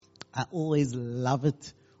I always love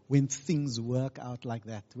it when things work out like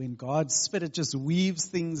that. When God's Spirit just weaves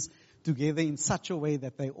things together in such a way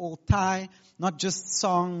that they all tie, not just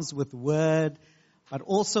songs with word, but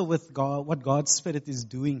also with God, what God's Spirit is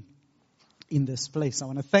doing in this place. I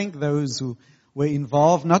want to thank those who were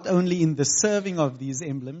involved not only in the serving of these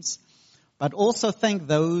emblems, but also thank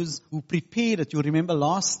those who prepared it. You remember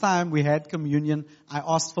last time we had communion, I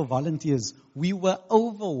asked for volunteers. We were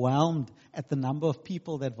overwhelmed at the number of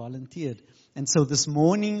people that volunteered. And so this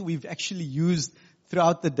morning we've actually used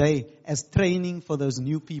throughout the day as training for those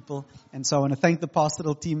new people. And so I want to thank the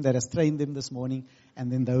pastoral team that has trained them this morning, and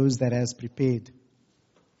then those that has prepared.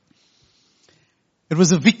 It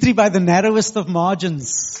was a victory by the narrowest of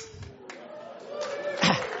margins.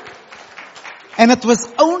 And it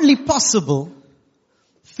was only possible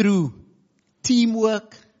through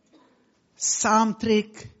teamwork,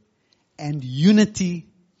 soundtrack, and unity.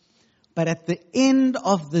 But at the end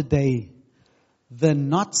of the day, the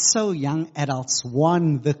not so young adults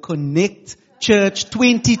won the Connect Church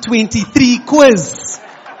 2023 quiz.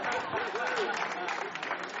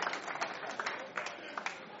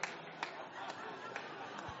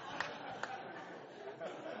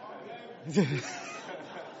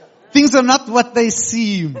 Things are not what they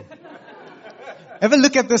seem. Have a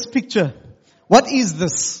look at this picture. What is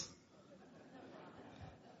this?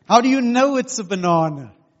 How do you know it's a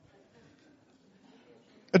banana?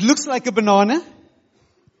 It looks like a banana.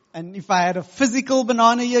 And if I had a physical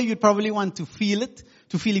banana here, you'd probably want to feel it,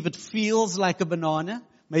 to feel if it feels like a banana,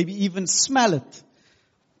 maybe even smell it,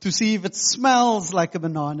 to see if it smells like a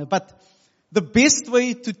banana. But the best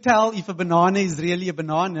way to tell if a banana is really a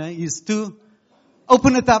banana is to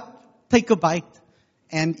open it up, take a bite,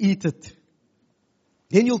 and eat it.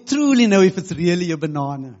 Then you'll truly know if it's really a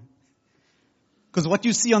banana. Because what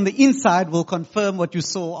you see on the inside will confirm what you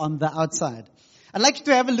saw on the outside. I'd like you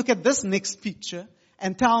to have a look at this next picture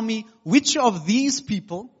and tell me which of these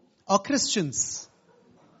people are Christians.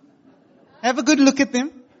 Have a good look at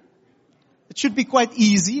them. It should be quite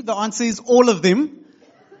easy. The answer is all of them,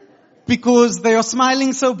 because they are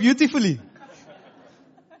smiling so beautifully.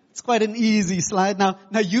 It's quite an easy slide. Now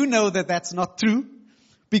you know that that's not true,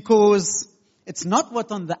 because it's not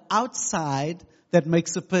what on the outside that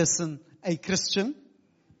makes a person a Christian,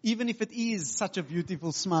 even if it is such a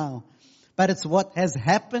beautiful smile. But it's what has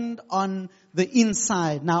happened on the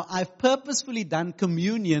inside. Now, I've purposefully done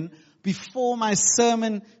communion before my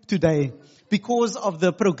sermon today because of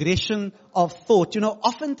the progression of thought. You know,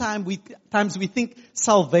 oftentimes we think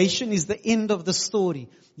salvation is the end of the story.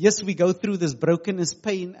 Yes, we go through this brokenness,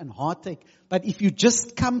 pain, and heartache. But if you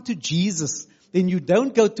just come to Jesus, then you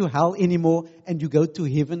don't go to hell anymore, and you go to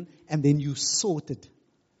heaven, and then you sorted.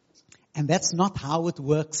 And that's not how it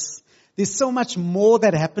works. There's so much more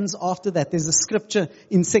that happens after that. There's a scripture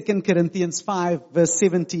in 2 Corinthians 5 verse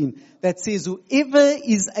 17 that says, whoever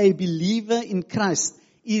is a believer in Christ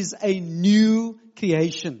is a new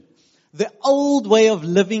creation. The old way of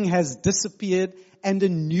living has disappeared and a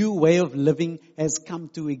new way of living has come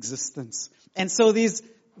to existence. And so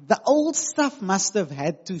the old stuff must have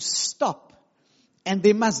had to stop. And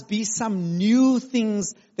there must be some new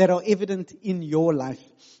things that are evident in your life.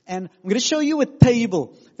 And I'm going to show you a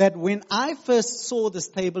table that when I first saw this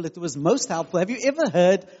table, it was most helpful. Have you ever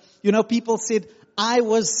heard, people said, I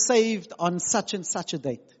was saved on such and such a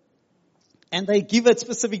date. And they give a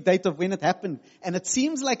specific date of when it happened. And it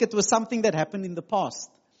seems like it was something that happened in the past.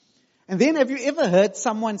 And then have you ever heard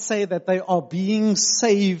someone say that they are being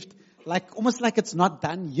saved, almost like it's not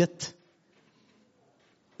done yet?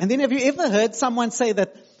 And then have you ever heard someone say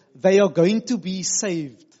that they are going to be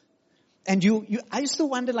saved? And I used to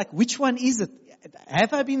wonder, which one is it?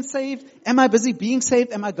 Have I been saved? Am I busy being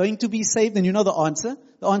saved? Am I going to be saved? And you know the answer?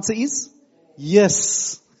 The answer is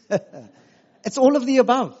yes. It's all of the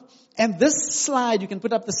above. And this slide, you can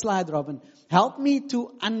put up the slide, Robin, help me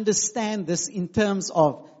to understand this in terms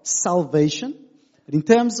of salvation, but in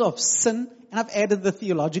terms of sin, and I've added the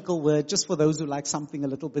theological word just for those who like something a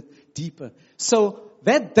little bit deeper. So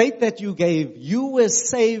that date that you gave, you were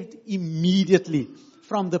saved immediately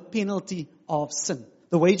from the penalty of sin.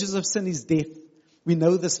 The wages of sin is death. We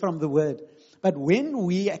know this from the word. But when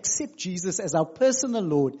we accept Jesus as our personal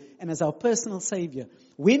Lord and as our personal Savior,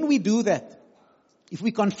 when we do that, if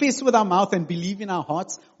we confess with our mouth and believe in our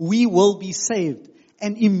hearts, we will be saved.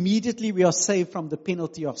 And immediately we are saved from the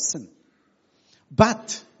penalty of sin.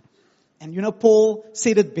 But, and Paul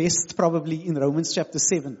said it best probably in Romans chapter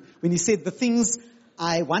 7, when he said, the things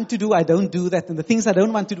I want to do, I don't do that. And the things I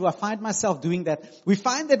don't want to do, I find myself doing that. We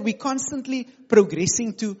find that we're constantly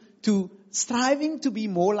progressing to striving to be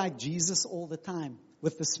more like Jesus all the time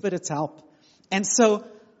with the Spirit's help. And so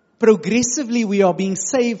progressively we are being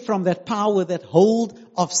saved from that power, that hold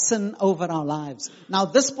of sin over our lives. Now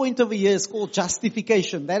this point over here is called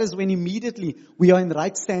justification. That is when immediately we are in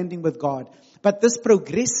right standing with God. But this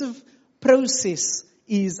progressive process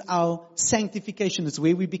is our sanctification. It's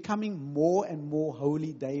where we're becoming more and more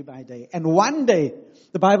holy day by day. And one day,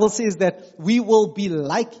 the Bible says that we will be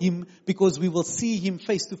like Him because we will see Him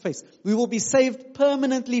face to face. We will be saved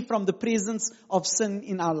permanently from the presence of sin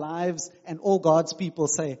in our lives. And all God's people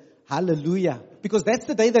say, hallelujah. Because that's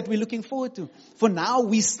the day that we're looking forward to. For now,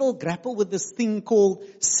 we still grapple with this thing called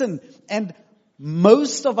sin. And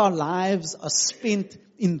most of our lives are spent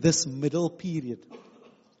in this middle period.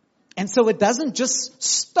 And so it doesn't just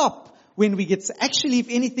stop when we get, actually if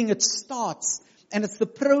anything it starts. And it's the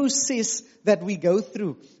process that we go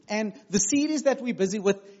through. And the series that we're busy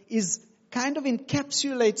with is kind of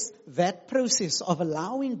encapsulates that process of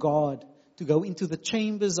allowing God to go into the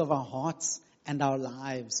chambers of our hearts and our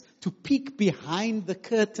lives, to peek behind the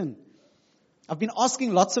curtain. I've been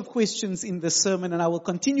asking lots of questions in this sermon, and I will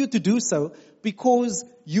continue to do so because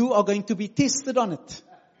you are going to be tested on it.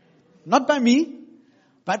 Not by me,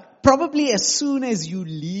 but probably as soon as you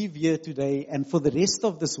leave here today and for the rest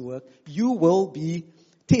of this work, you will be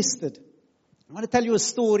tested. I want to tell you a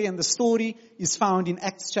story, and the story is found in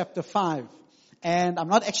Acts chapter 5. And I'm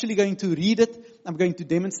not actually going to read it. I'm going to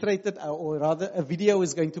demonstrate it, or rather a video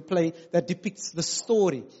is going to play that depicts the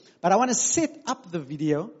story. But I want to set up the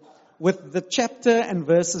video with the chapter and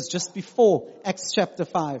verses just before Acts chapter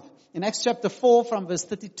 5. In Acts chapter 4 from verse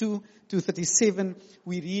 32 to 37,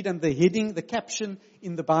 we read, and the heading, the caption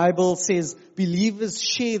in the Bible says, believers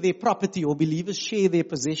share their property, or believers share their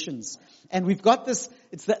possessions. And we've got this,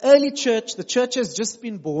 it's the early church, the church has just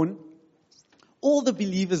been born. All the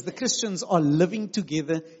believers, the Christians, are living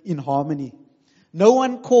together in harmony. No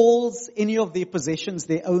one calls any of their possessions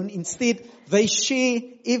their own. Instead, they share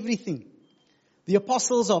everything. The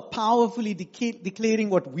apostles are powerfully declaring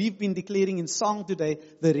what we've been declaring in song today,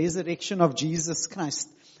 the resurrection of Jesus Christ.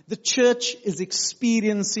 The church is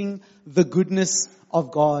experiencing the goodness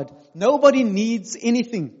of God. Nobody needs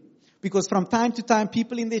anything, because from time to time,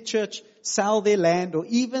 people in their church sell their land or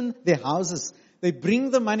even their houses. They bring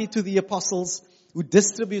the money to the apostles, who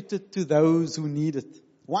distribute it to those who need it.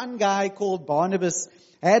 One guy called Barnabas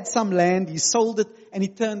had some land, he sold it, and he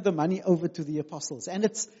turned the money over to the apostles. And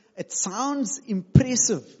it sounds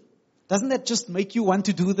impressive. Doesn't that just make you want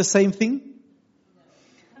to do the same thing?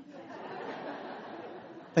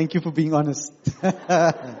 Thank you for being honest.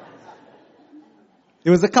 There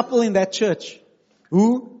was a couple in that church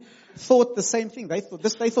who thought the same thing. They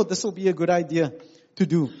thought this will be a good idea to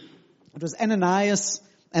do. It was Ananias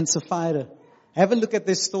and Sapphira. Have a look at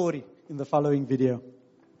this story in the following video.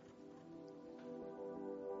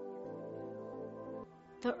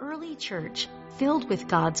 The early church, filled with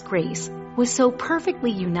God's grace, was so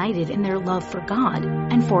perfectly united in their love for God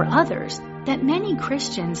and for others that many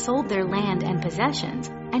Christians sold their land and possessions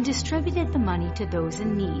and distributed the money to those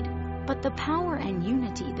in need. But the power and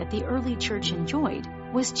unity that the early church enjoyed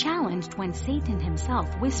was challenged when Satan himself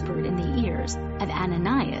whispered in the ears of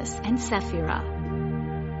Ananias and Sapphira.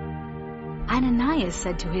 Ananias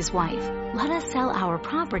said to his wife, "Let us sell our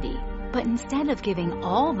property, but instead of giving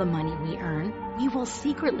all the money we earn, we will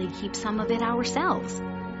secretly keep some of it ourselves."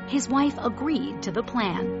 His wife agreed to the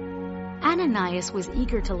plan. Ananias was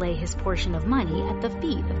eager to lay his portion of money at the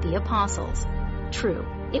feet of the apostles. True,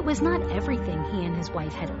 it was not everything he and his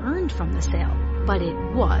wife had earned from the sale, but it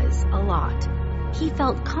was a lot. He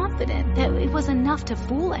felt confident that it was enough to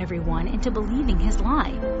fool everyone into believing his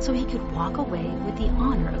lie, so he could walk away with the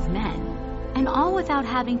honor of men. And all without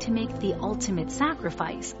having to make the ultimate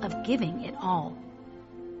sacrifice of giving it all.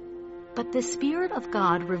 But the Spirit of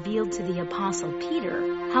God revealed to the Apostle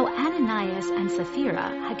Peter how Ananias and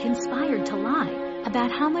Sapphira had conspired to lie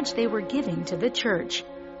about how much they were giving to the church.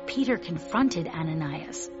 Peter confronted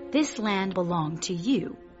Ananias. "This land belonged to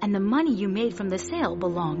you, and the money you made from the sale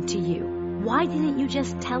belonged to you. Why didn't you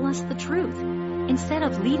just tell us the truth? Instead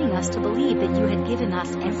of leading us to believe that you had given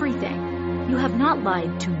us everything, you have not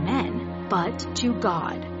lied to men, but to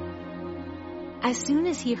God." As soon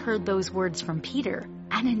as he heard those words from Peter,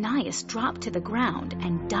 Ananias dropped to the ground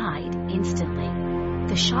and died instantly.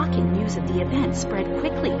 The shocking news of the event spread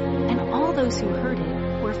quickly, and all those who heard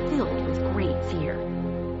it were filled with great fear.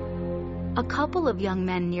 A couple of young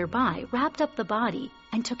men nearby wrapped up the body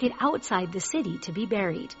and took it outside the city to be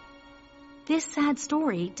buried. This sad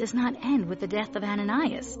story does not end with the death of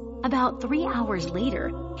Ananias. About 3 hours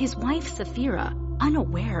later, his wife Sapphira,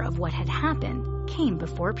 unaware of what had happened, came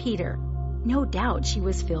before Peter. No doubt she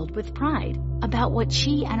was filled with pride about what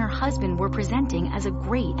she and her husband were presenting as a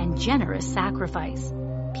great and generous sacrifice.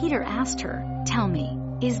 Peter asked her, "Tell me,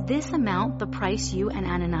 is this amount the price you and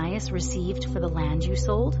Ananias received for the land you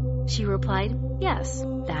sold?" She replied, "Yes,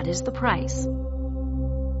 that is the price."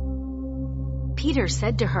 Peter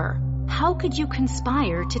said to her, "How could you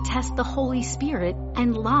conspire to test the Holy Spirit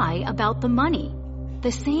and lie about the money?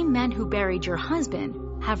 The same men who buried your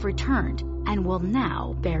husband have returned and will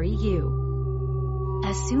now bury you."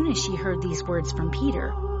 As soon as she heard these words from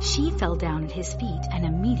Peter, she fell down at his feet and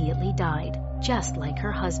immediately died, just like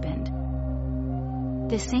her husband.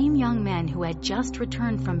 The same young men who had just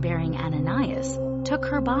returned from burying Ananias took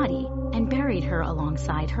her body and buried her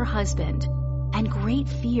alongside her husband. And great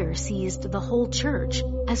fear seized the whole church,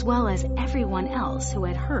 as well as everyone else who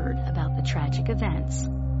had heard about the tragic events.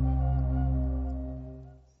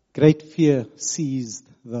 Great fear seized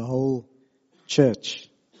the whole church.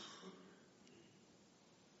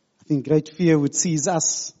 I think great fear would seize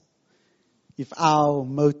us if our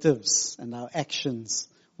motives and our actions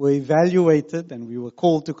were evaluated and we were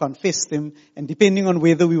called to confess them, and depending on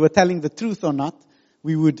whether we were telling the truth or not,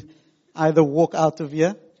 we would either walk out of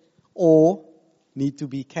here or need to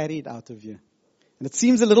be carried out of here. And it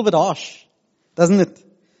seems a little bit harsh, doesn't it?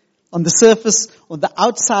 On the surface, on the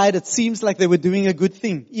outside, it seems like they were doing a good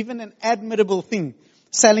thing, even an admirable thing,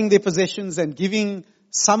 selling their possessions and giving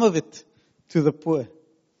some of it to the poor.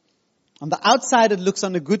 On the outside, it looks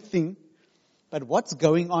on a good thing, but what's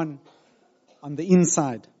going on the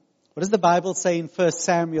inside? What does the Bible say in 1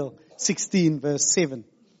 Samuel 16 verse 7?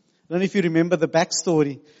 I don't know if you remember the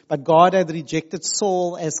backstory, but God had rejected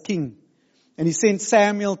Saul as king. And he sent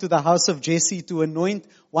Samuel to the house of Jesse to anoint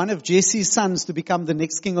one of Jesse's sons to become the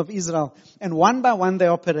next king of Israel. And one by one they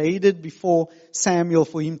are paraded before Samuel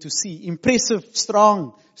for him to see. Impressive,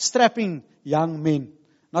 strong, strapping young men.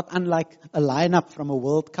 Not unlike a lineup from a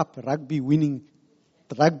World Cup rugby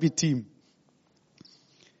team.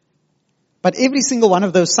 But every single one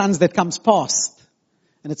of those sons that comes past,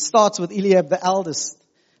 and it starts with Eliab the eldest,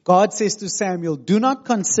 God says to Samuel, "Do not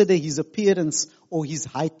consider his appearance or his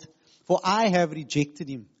height, for I have rejected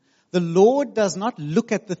him." The Lord does not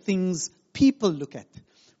look at the things people look at.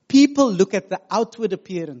 People look at the outward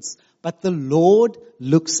appearance, but the Lord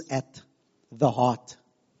looks at the heart.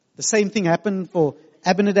 The same thing happened for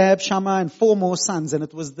Abinadab, Shammah, and 4 more sons, and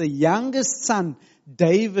it was the youngest son,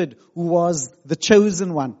 David, who was the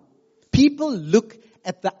chosen one. People look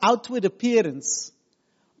at the outward appearance,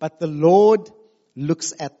 but the Lord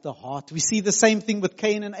looks at the heart. We see the same thing with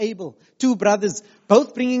Cain and Abel, 2 brothers,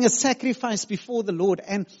 both bringing a sacrifice before the Lord.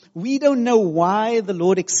 And we don't know why the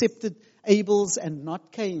Lord accepted Abel's and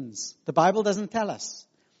not Cain's. The Bible doesn't tell us.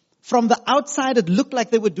 From the outside, it looked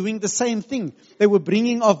like they were doing the same thing. They were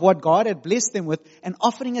bringing of what God had blessed them with and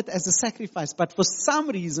offering it as a sacrifice. But for some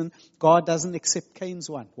reason, God doesn't accept Cain's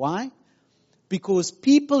one. Why? Because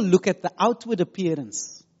people look at the outward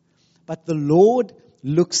appearance, but the Lord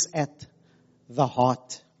looks at the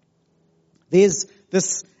heart. There's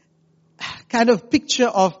this kind of picture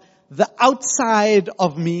of the outside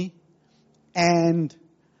of me and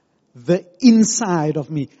the inside of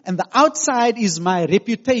me. And the outside is my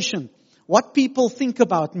reputation, what people think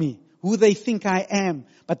about me, who they think I am.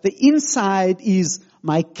 But the inside is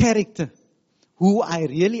my character, who I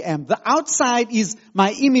really am. The outside is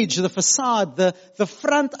my image, the facade, the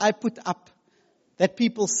front I put up that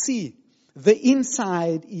people see. The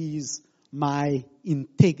inside is my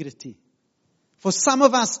integrity. For some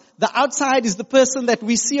of us, the outside is the person that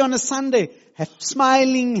we see on a Sunday,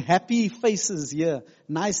 smiling, happy faces here,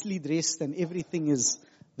 nicely dressed, and everything is,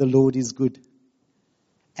 the Lord is good.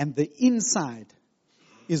 And the inside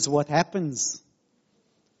is what happens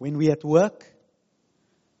when we're at work,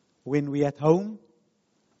 when we're at home,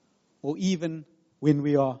 or even when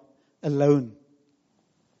we are alone.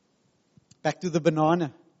 Back to the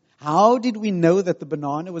banana. How did we know that the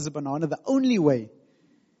banana was a banana? The only way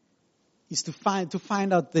is to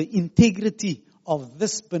find out the integrity of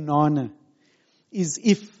this banana is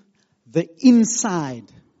if the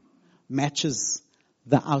inside matches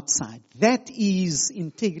the outside. That is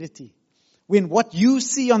integrity. When what you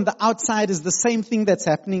see on the outside is the same thing that's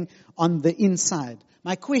happening on the inside.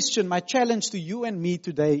 My question, my challenge to you and me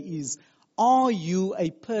today is, are you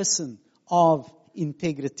a person of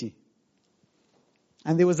integrity?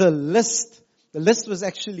 And there was a list. The list was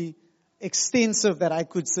actually extensive that I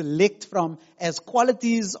could select from as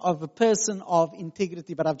qualities of a person of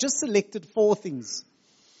integrity. But I've just selected 4 things.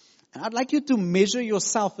 And I'd like you to measure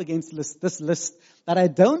yourself against this list. But I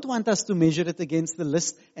don't want us to measure it against the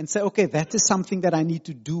list and say, okay, that is something that I need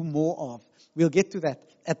to do more of. We'll get to that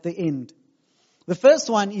at the end. The first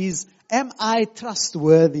one is, am I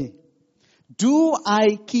trustworthy? Do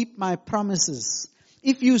I keep my promises?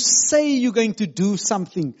 If you say you're going to do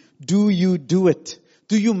something, do you do it?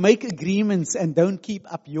 Do you make agreements and don't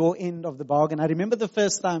keep up your end of the bargain? I remember the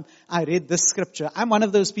first time I read this scripture. I'm one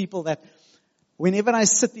of those people that whenever I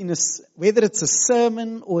sit in whether it's a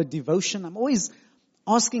sermon or a devotion, I'm always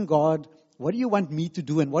asking God, what do you want me to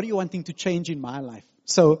do and what are you wanting to change in my life?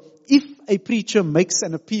 So if a preacher makes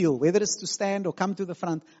an appeal, whether it's to stand or come to the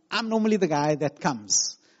front, I'm normally the guy that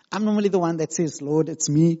comes. I'm normally the one that says, Lord, it's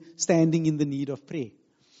me standing in the need of prayer.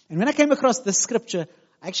 And when I came across this scripture,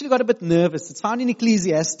 I actually got a bit nervous. It's found in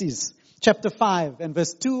Ecclesiastes chapter 5 and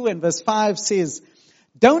verse 2 and verse 5 says,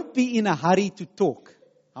 don't be in a hurry to talk.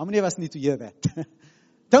 How many of us need to hear that?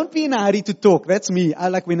 Don't be in a hurry to talk. That's me. I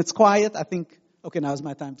like when it's quiet, I think, okay, now's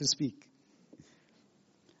my time to speak.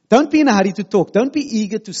 Don't be in a hurry to talk. Don't be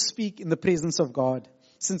eager to speak in the presence of God.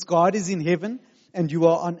 Since God is in heaven and you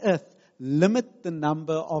are on earth, limit the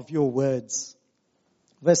number of your words.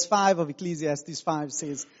 Verse 5 of Ecclesiastes 5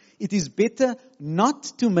 says, it is better not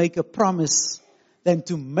to make a promise than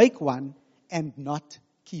to make one and not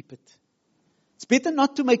keep it. It's better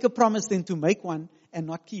not to make a promise than to make one and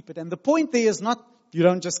not keep it. And the point there is not you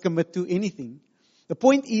don't just commit to anything. The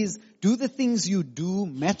point is, do the things you do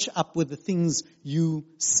match up with the things you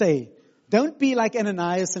say? Don't be like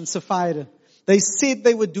Ananias and Sapphira. They said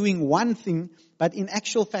they were doing one thing, but in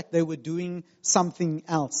actual fact they were doing something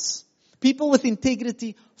else. People with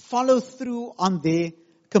integrity follow through on their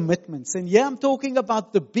commitments. And here I'm talking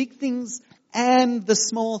about the big things and the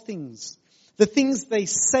small things. The things they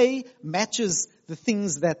say matches the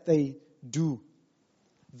things that they do.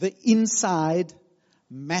 The inside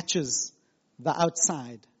matches the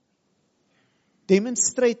outside.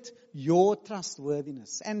 Demonstrate your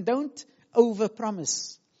trustworthiness and don't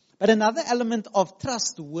overpromise. But another element of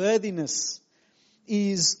trustworthiness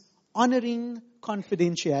is honoring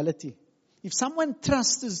confidentiality. If someone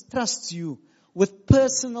trusts you with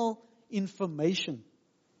personal information,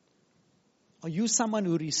 are you someone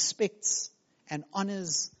who respects and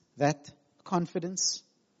honors that confidence?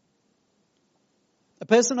 A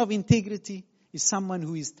person of integrity is someone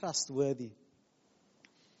who is trustworthy.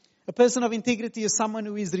 A person of integrity is someone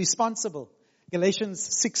who is responsible.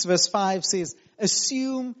 Galatians 6 verse 5 says,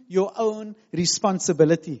 assume your own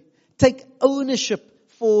responsibility. Take ownership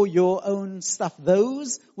for your own stuff.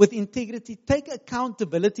 Those with integrity take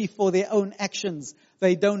accountability for their own actions.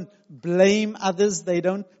 They don't blame others. They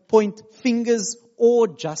don't point fingers or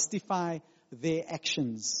justify their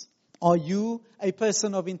actions. Are you a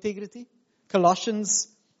person of integrity?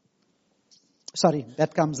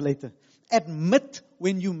 That comes later. Admit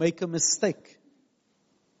when you make a mistake.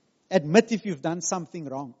 Admit if you've done something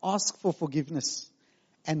wrong. Ask for forgiveness.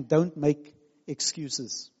 And don't make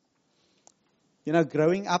excuses. You know,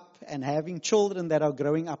 growing up and having children that are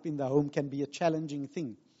growing up in the home can be a challenging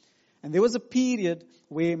thing. And there was a period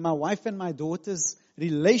where my wife and my daughter's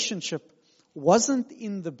relationship wasn't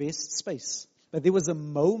in the best space. But there was a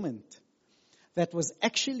moment that was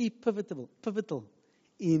actually pivotal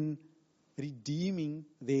in redeeming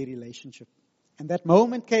their relationship. And that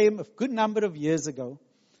moment came a good number of years ago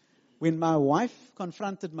when my wife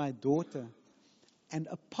confronted my daughter and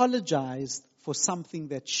apologized for something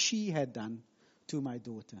that she had done to my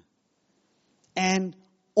daughter. And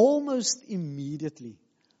almost immediately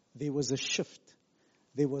there was a shift.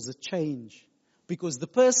 There was a change. Because the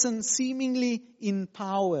person seemingly in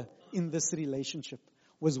power in this relationship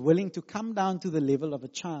was willing to come down to the level of a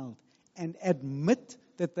child and admit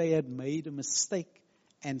that they had made a mistake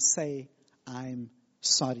and say, I'm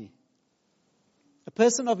sorry. A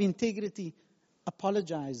person of integrity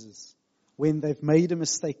apologizes when they've made a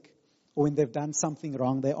mistake or when they've done something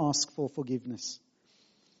wrong. They ask for forgiveness.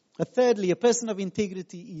 But thirdly, a person of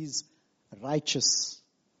integrity is righteous.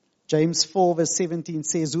 James 4 verse 17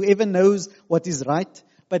 says, whoever knows what is right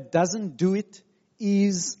but doesn't do it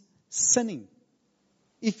is sinning.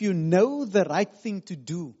 If you know the right thing to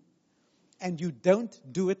do and you don't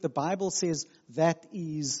do it, the Bible says that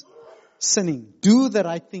is sinning. Do the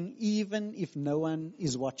right thing even if no one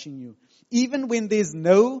is watching you. Even when there's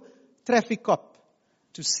no traffic cop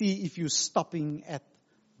to see if you're stopping at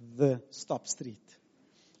the stop street.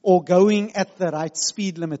 Or going at the right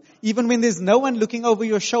speed limit. Even when there's no one looking over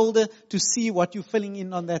your shoulder to see what you're filling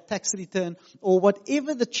in on that tax return. Or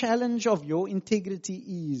whatever the challenge of your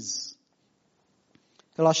integrity is.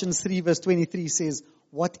 Colossians 3 verse 23 says,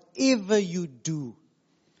 whatever you do,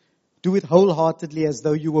 do it wholeheartedly as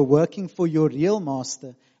though you were working for your real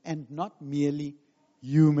master and not merely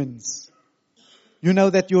humans. You know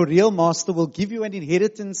that your real master will give you an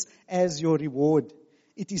inheritance as your reward.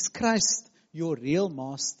 It is Christ, your real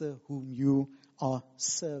master, whom you are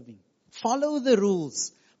serving. Follow the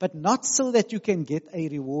rules, but not so that you can get a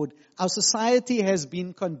reward. Our society has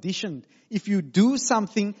been conditioned. If you do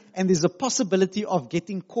something and there's a possibility of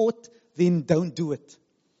getting caught, then don't do it.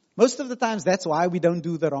 Most of the times that's why we don't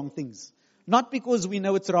do the wrong things. Not because we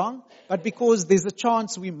know it's wrong, but because there's a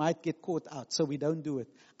chance we might get caught out, so we don't do it.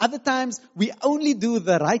 Other times we only do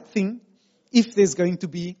the right thing if there's going to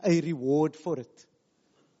be a reward for it.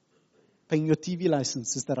 Paying your TV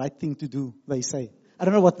license is the right thing to do, they say. I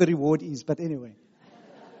don't know what the reward is, but anyway.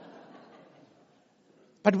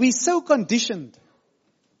 But we're so conditioned.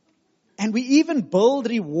 And we even build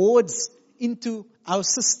rewards into our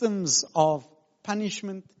systems of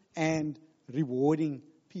punishment and rewarding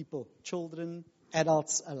people, children,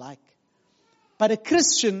 adults alike. But a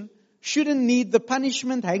Christian shouldn't need the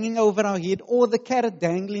punishment hanging over our head or the carrot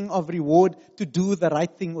dangling of reward to do the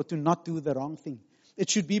right thing or to not do the wrong thing.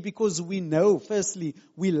 It should be because we know, firstly,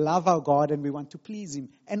 we love our God and we want to please Him.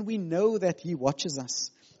 And we know that He watches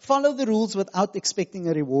us. Follow the rules without expecting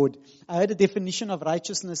a reward. I heard a definition of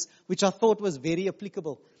righteousness which I thought was very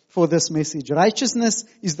applicable for this message. Righteousness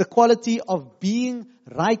is the quality of being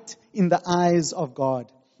right in the eyes of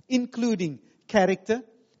God, including character,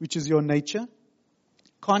 which is your nature,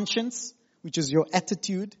 conscience, which is your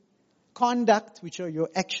attitude, conduct, which are your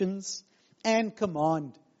actions, and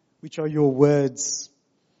command, which are your words.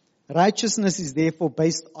 Righteousness is therefore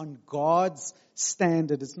based on God's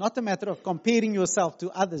standard. It's not a matter of comparing yourself to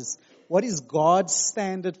others. What is God's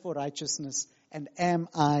standard for righteousness? And am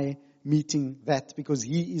I meeting that? Because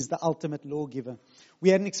He is the ultimate lawgiver. We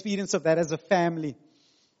had an experience of that as a family.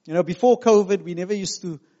 Before COVID, we never used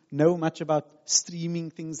to know much about streaming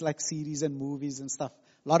things like series and movies and stuff.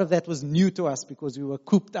 A lot of that was new to us because we were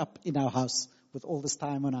cooped up in our house with all this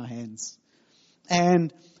time on our hands.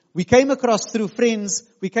 And we came across, through friends,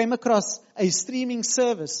 a streaming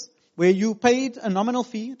service where you paid a nominal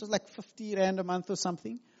fee. It was like 50 Rand a month or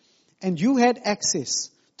something. And you had access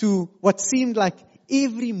to what seemed like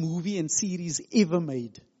every movie and series ever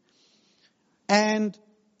made. And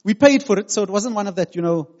we paid for it, so it wasn't one of that,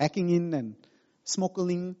 hacking in and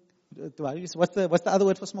smuggling. What's the other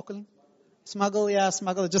word for smuggling? Smuggle.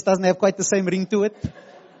 It just doesn't have quite the same ring to it.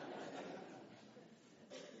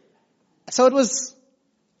 So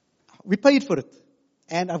we paid for it.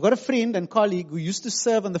 And I've got a friend and colleague who used to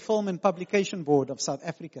serve on the Film and Publication Board of South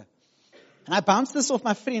Africa. And I bounced this off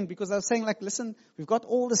my friend because I was saying, listen, we've got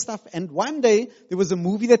all the stuff. And one day, there was a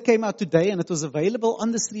movie that came out today and it was available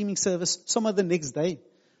on the streaming service some of the next day.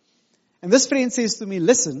 And this friend says to me,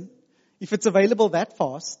 listen, if it's available that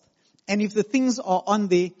fast, and if the things are on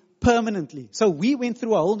there permanently. So we went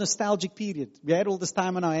through a whole nostalgic period. We had all this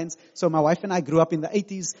time on our hands. So my wife and I grew up in the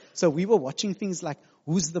 80s. So we were watching things like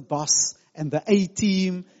Who's the Boss and the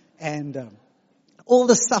A-Team and all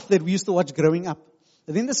the stuff that we used to watch growing up.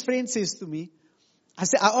 And then this friend says to me, I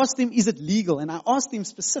asked him, is it legal? And I asked him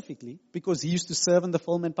specifically because he used to serve on the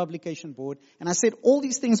Film and Publication Board. And I said, all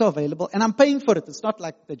these things are available and I'm paying for it. It's not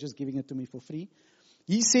like they're just giving it to me for free.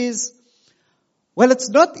 He says, well, it's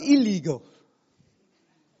not illegal.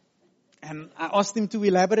 And I asked him to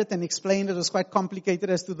elaborate and explain it was quite complicated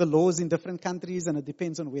as to the laws in different countries and it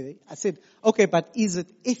depends on where I said, okay, but is it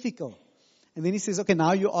ethical? And then he says, okay,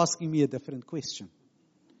 now you're asking me a different question.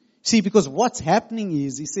 See, because what's happening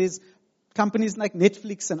is, he says, companies like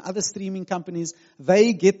Netflix and other streaming companies,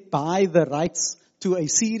 they buy the rights to a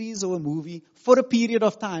series or a movie for a period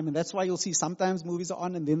of time. And that's why you'll see sometimes movies are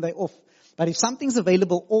on and then they're off. But if something's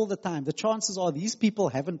available all the time, the chances are these people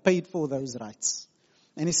haven't paid for those rights.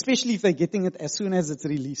 And especially if they're getting it as soon as it's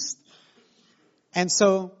released. And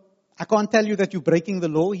so, I can't tell you that you're breaking the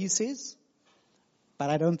law, he says. But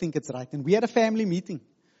I don't think it's right. And we had a family meeting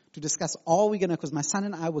to discuss, because my son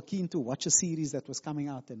and I were keen to watch a series that was coming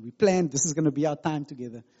out. And we planned this is going to be our time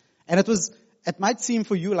together. And it might seem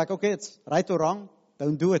for you like, okay, it's right or wrong,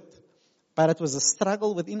 don't do it. But it was a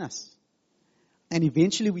struggle within us. And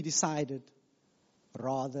eventually we decided,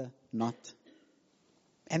 rather not.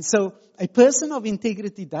 And so, a person of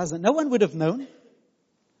integrity doesn't. No one would have known.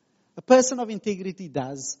 A person of integrity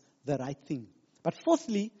does the right thing. But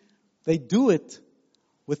fourthly, they do it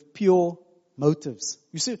with pure motives.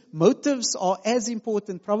 You see, motives are as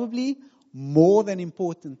important, probably more than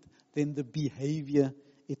important, than the behavior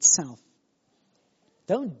itself.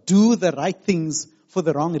 Don't do the right things for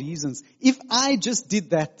the wrong reasons. If I just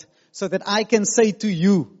did that so that I can say to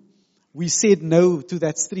you, we said no to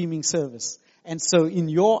that streaming service. And so in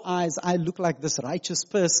your eyes, I look like this righteous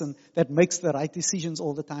person that makes the right decisions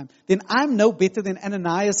all the time. Then I'm no better than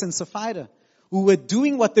Ananias and Sapphira, who were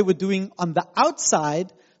doing what they were doing on the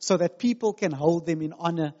outside so that people can hold them in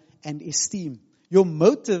honor and esteem. Your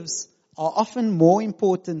motives are often more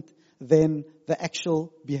important than the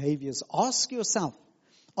actual behaviors. Ask yourself,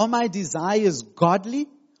 are my desires godly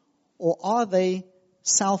or are they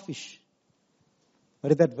selfish? What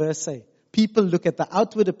did that verse say? People look at the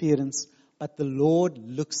outward appearance, but the Lord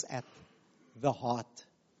looks at the heart.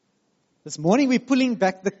 This morning we're pulling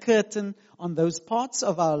back the curtain on those parts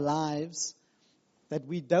of our lives that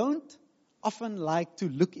we don't often like to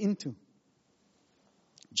look into.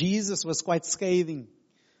 Jesus was quite scathing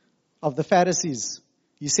of the Pharisees.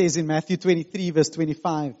 He says in Matthew 23 verse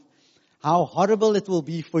 25, how horrible it will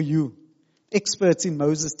be for you, experts in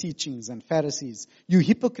Moses' teachings and Pharisees, you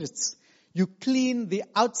hypocrites. You clean the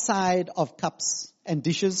outside of cups and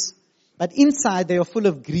dishes, but inside they are full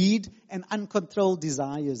of greed and uncontrolled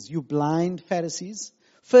desires. You blind Pharisees,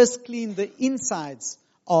 first clean the insides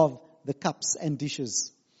of the cups and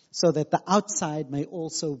dishes, so that the outside may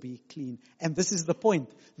also be clean. And this is the point.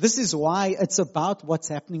 This is why it's about what's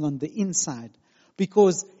happening on the inside.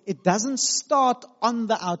 Because it doesn't start on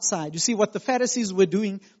the outside. You see, what the Pharisees were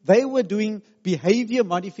doing, they were doing behavior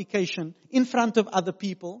modification in front of other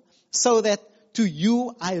people, so that to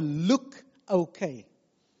you I look okay.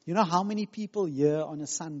 You know how many people here on a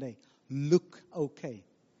Sunday look okay?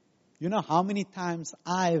 You know how many times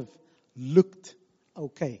I've looked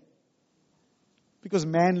okay? Because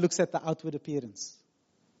man looks at the outward appearance.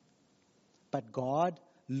 But God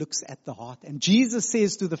looks at the heart. And Jesus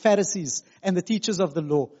says to the Pharisees and the teachers of the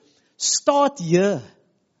law, start here.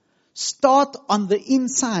 Start on the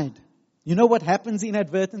inside. You know what happens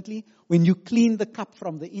inadvertently? When you clean the cup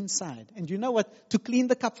from the inside. And you know what? To clean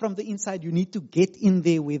the cup from the inside, you need to get in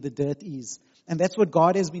there where the dirt is. And that's what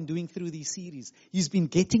God has been doing through these series. He's been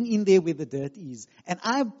getting in there where the dirt is. And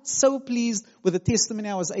I'm so pleased with the testimony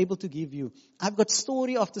I was able to give you. I've got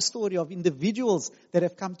story after story of individuals that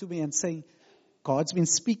have come to me and saying, God's been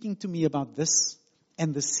speaking to me about this.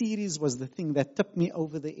 And the series was the thing that tipped me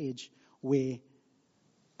over the edge, where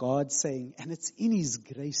God's saying, and it's in His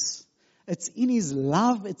grace. It's in His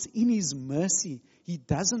love. It's in His mercy. He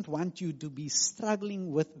doesn't want you to be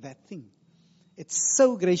struggling with that thing. It's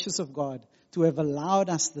so gracious of God to have allowed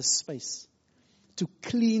us the space to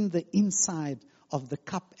clean the inside of the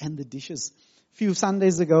cup and the dishes. A few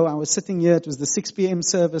Sundays ago, I was sitting here. It was the 6 p.m.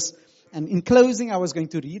 service. And in closing, I was going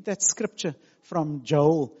to read that scripture from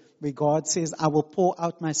Joel, where God says, I will pour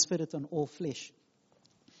out my spirit on all flesh.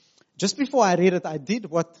 Just before I read it, I did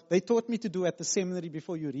what they taught me to do at the seminary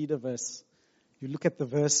before you read a verse. You look at the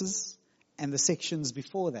verses and the sections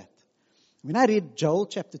before that. When I read Joel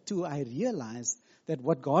chapter 2, I realized that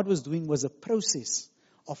what God was doing was a process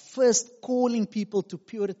of first calling people to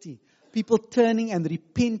purity, people turning and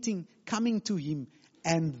repenting, coming to Him,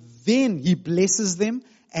 and then He blesses them,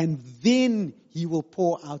 and then He will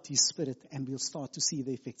pour out His Spirit, and we'll start to see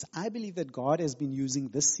the effects. I believe that God has been using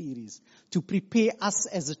this series to prepare us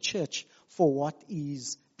as a church for what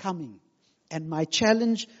is coming. And my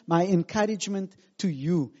challenge, my encouragement to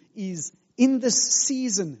you is, in this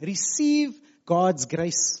season, receive God's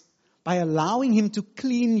grace by allowing Him to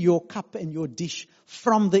clean your cup and your dish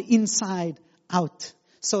from the inside out,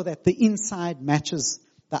 so that the inside matches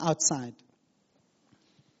the outside.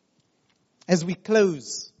 As we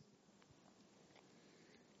close,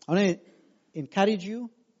 I want to encourage you,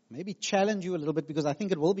 maybe challenge you a little bit, because I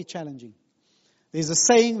think it will be challenging. There's a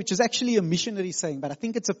saying which is actually a missionary saying, but I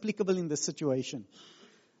think it's applicable in this situation.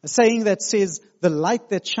 A saying that says, the light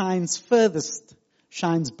that shines furthest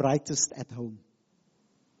shines brightest at home.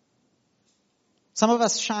 Some of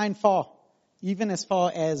us shine far, even as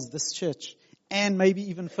far as this church, and maybe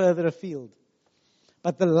even further afield.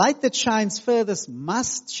 But the light that shines furthest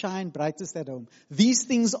must shine brightest at home. These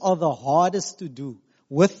things are the hardest to do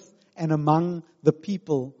with and among the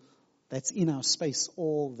people that's in our space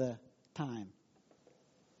all the time.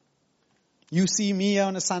 You see me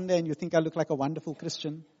on a Sunday and you think I look like a wonderful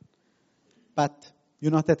Christian, but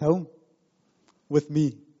you're not at home with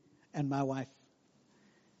me and my wife.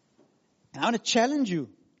 And I want to challenge you.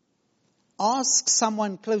 Ask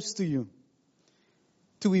someone close to you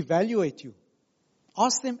to evaluate you.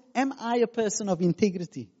 Ask them, am I a person of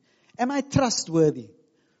integrity? Am I trustworthy?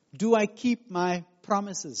 Do I keep my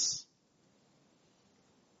promises?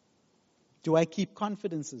 Do I keep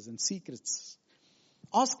confidences and secrets?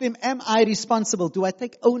 Ask them, am I responsible? Do I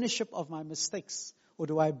take ownership of my mistakes? Or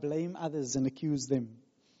do I blame others and accuse them?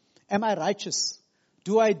 Am I righteous?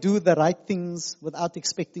 Do I do the right things without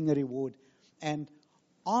expecting a reward? And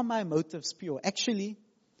are my motives pure? Actually,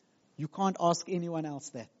 you can't ask anyone else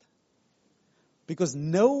that. Because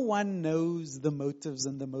no one knows the motives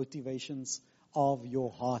and the motivations of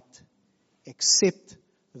your heart except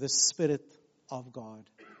the Spirit of God.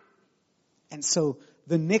 And so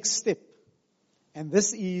the next step, and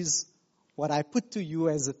this is what I put to you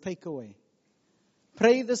as a takeaway.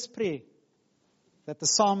 Pray this prayer that the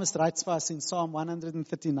psalmist writes for us in Psalm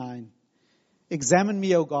 139. Examine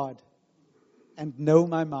me, O God, and know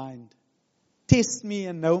my mind. Test me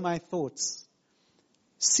and know my thoughts.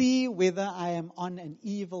 See whether I am on an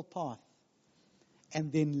evil path,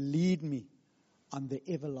 and then lead me on the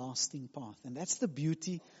everlasting path. And that's the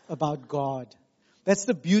beauty about God. That's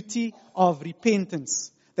the beauty of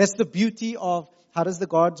repentance. That's the beauty of, how does the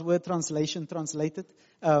God's Word translation translate it?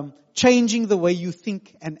 Changing the way you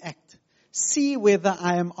think and act. See whether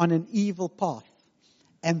I am on an evil path,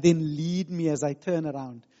 and then lead me as I turn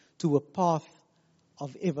around to a path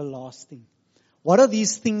of everlasting. What are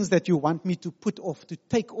these things that you want me to put off, to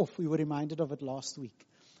take off? We were reminded of it last week.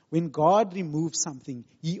 When God removes something,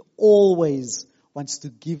 He always wants to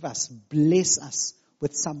give us, bless us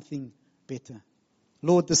with something better.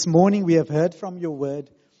 Lord, this morning we have heard from your word,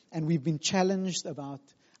 and we've been challenged about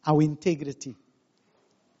our integrity.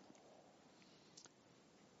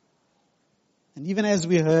 And even as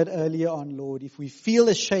we heard earlier on, Lord, if we feel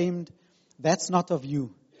ashamed, that's not of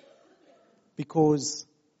you. Because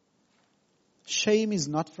shame is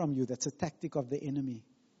not from you. That's a tactic of the enemy.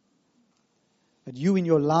 But you in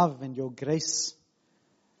your love and your grace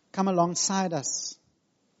come alongside us.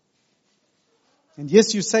 And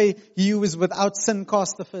yes, you say, he who is without sin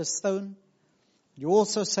cast the first stone. You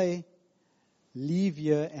also say, leave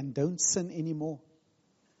here and don't sin anymore.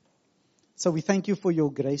 So we thank you for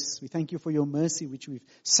your grace. We thank you for your mercy, which we've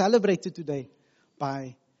celebrated today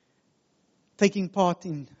by taking part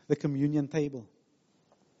in the communion table.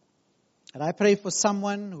 And I pray for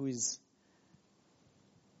someone who is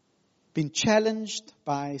been challenged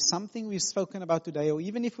by something we've spoken about today, or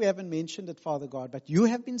even if we haven't mentioned it, Father God, but you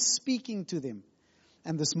have been speaking to them.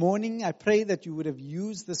 And this morning, I pray that you would have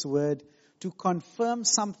used this word to confirm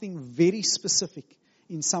something very specific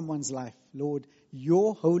in someone's life. Lord,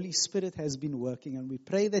 your Holy Spirit has been working, and we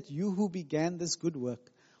pray that you who began this good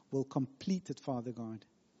work will complete it, Father God.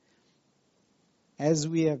 As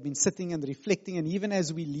we have been sitting and reflecting, and even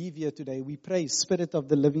as we leave here today, we pray, Spirit of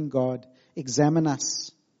the living God, examine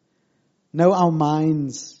us. Know our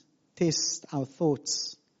minds, test our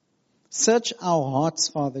thoughts. Search our hearts,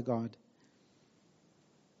 Father God.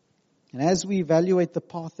 And as we evaluate the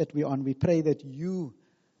path that we're on, we pray that you,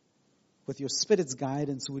 with your Spirit's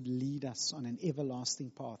guidance, would lead us on an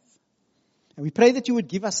everlasting path. And we pray that you would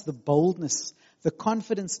give us the boldness, the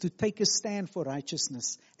confidence to take a stand for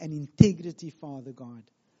righteousness and integrity, Father God.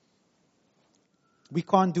 We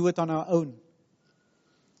can't do it on our own.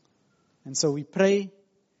 And so we pray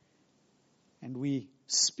and we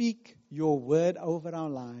speak your word over our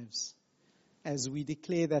lives as we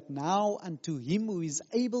declare that now unto him who is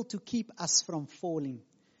able to keep us from falling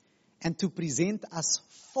and to present us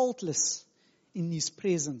faultless in his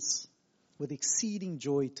presence with exceeding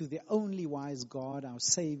joy, to the only wise God, our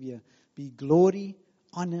Savior, be glory,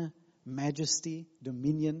 honor, majesty,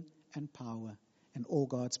 dominion, and power. And all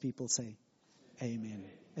God's people say, amen.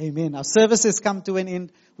 Amen. Our service has come to an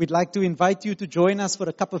end. We'd like to invite you to join us for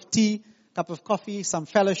a cup of tea, cup of coffee, some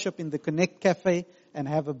fellowship in the Connect Cafe, and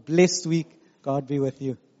have a blessed week. God be with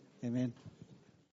you. Amen.